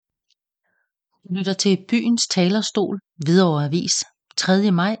Lytter til Byens Talerstol, Hvidovre Avis,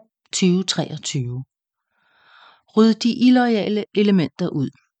 3. maj 2023. Ryd de illoyale elementer ud.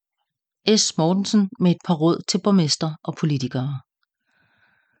 S. Mortensen med et par råd til borgmester og politikere.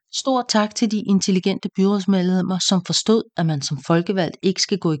 Stor tak til de intelligente byrådsmedlemmer, som forstod, at man som folkevalgt ikke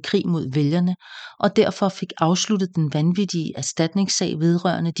skal gå i krig mod vælgerne, og derfor fik afsluttet den vanvittige erstatningssag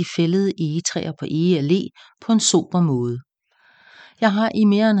vedrørende de fældede egetræer på Ege Allé på en sober måde. Jeg har i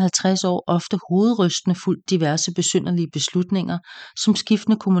mere end 50 år ofte hovedrystende fulgt diverse besynderlige beslutninger, som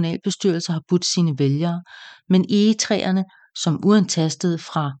skiftende kommunalbestyrelser har budt sine vælgere, men egetræerne, som uantastet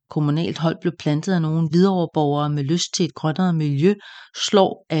fra kommunalt hold blev plantet af nogle Hvidovreborgere med lyst til et grønnere miljø,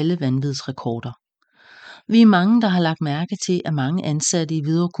 slår alle vanvidsrekorder. Vi er mange, der har lagt mærke til, at mange ansatte i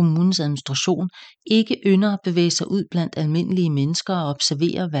Hvidovre Kommunes administration ikke ynder at bevæge sig ud blandt almindelige mennesker og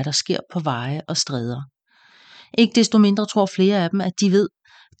observere, hvad der sker på veje og stræder. Ikke desto mindre tror flere af dem, at de ved,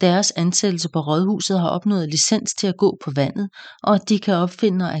 at deres ansættelse på rådhuset har opnået licens til at gå på vandet, og at de kan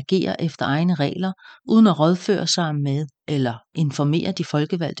opfinde og agere efter egne regler, uden at rådføre sig med eller informere de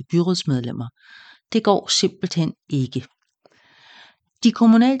folkevalgte byrådsmedlemmer. Det går simpelthen ikke. De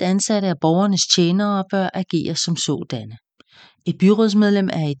kommunalt ansatte er borgernes tjenere og bør agere som sådanne. Et byrådsmedlem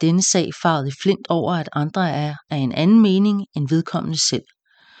er i denne sag faret i flint over, at andre er af en anden mening end vedkommende selv.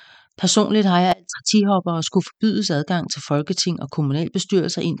 Personligt har jeg altid og skulle forbydes adgang til Folketing og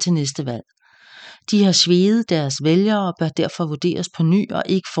kommunalbestyrelser indtil næste valg. De har sveget deres vælgere og bør derfor vurderes på ny og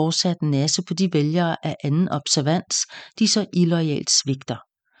ikke fortsat nasse på de vælgere af anden observans, de så illoyalt svigter.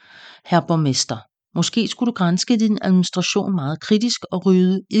 Herr borgmester, måske skulle du granske din administration meget kritisk og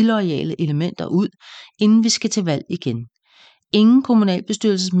rydde illoyale elementer ud, inden vi skal til valg igen. Ingen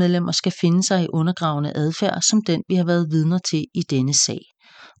kommunalbestyrelsesmedlemmer skal finde sig i undergravende adfærd som den, vi har været vidner til i denne sag.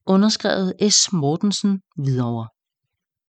 Underskrevet S. Mortensen, Hvidovre.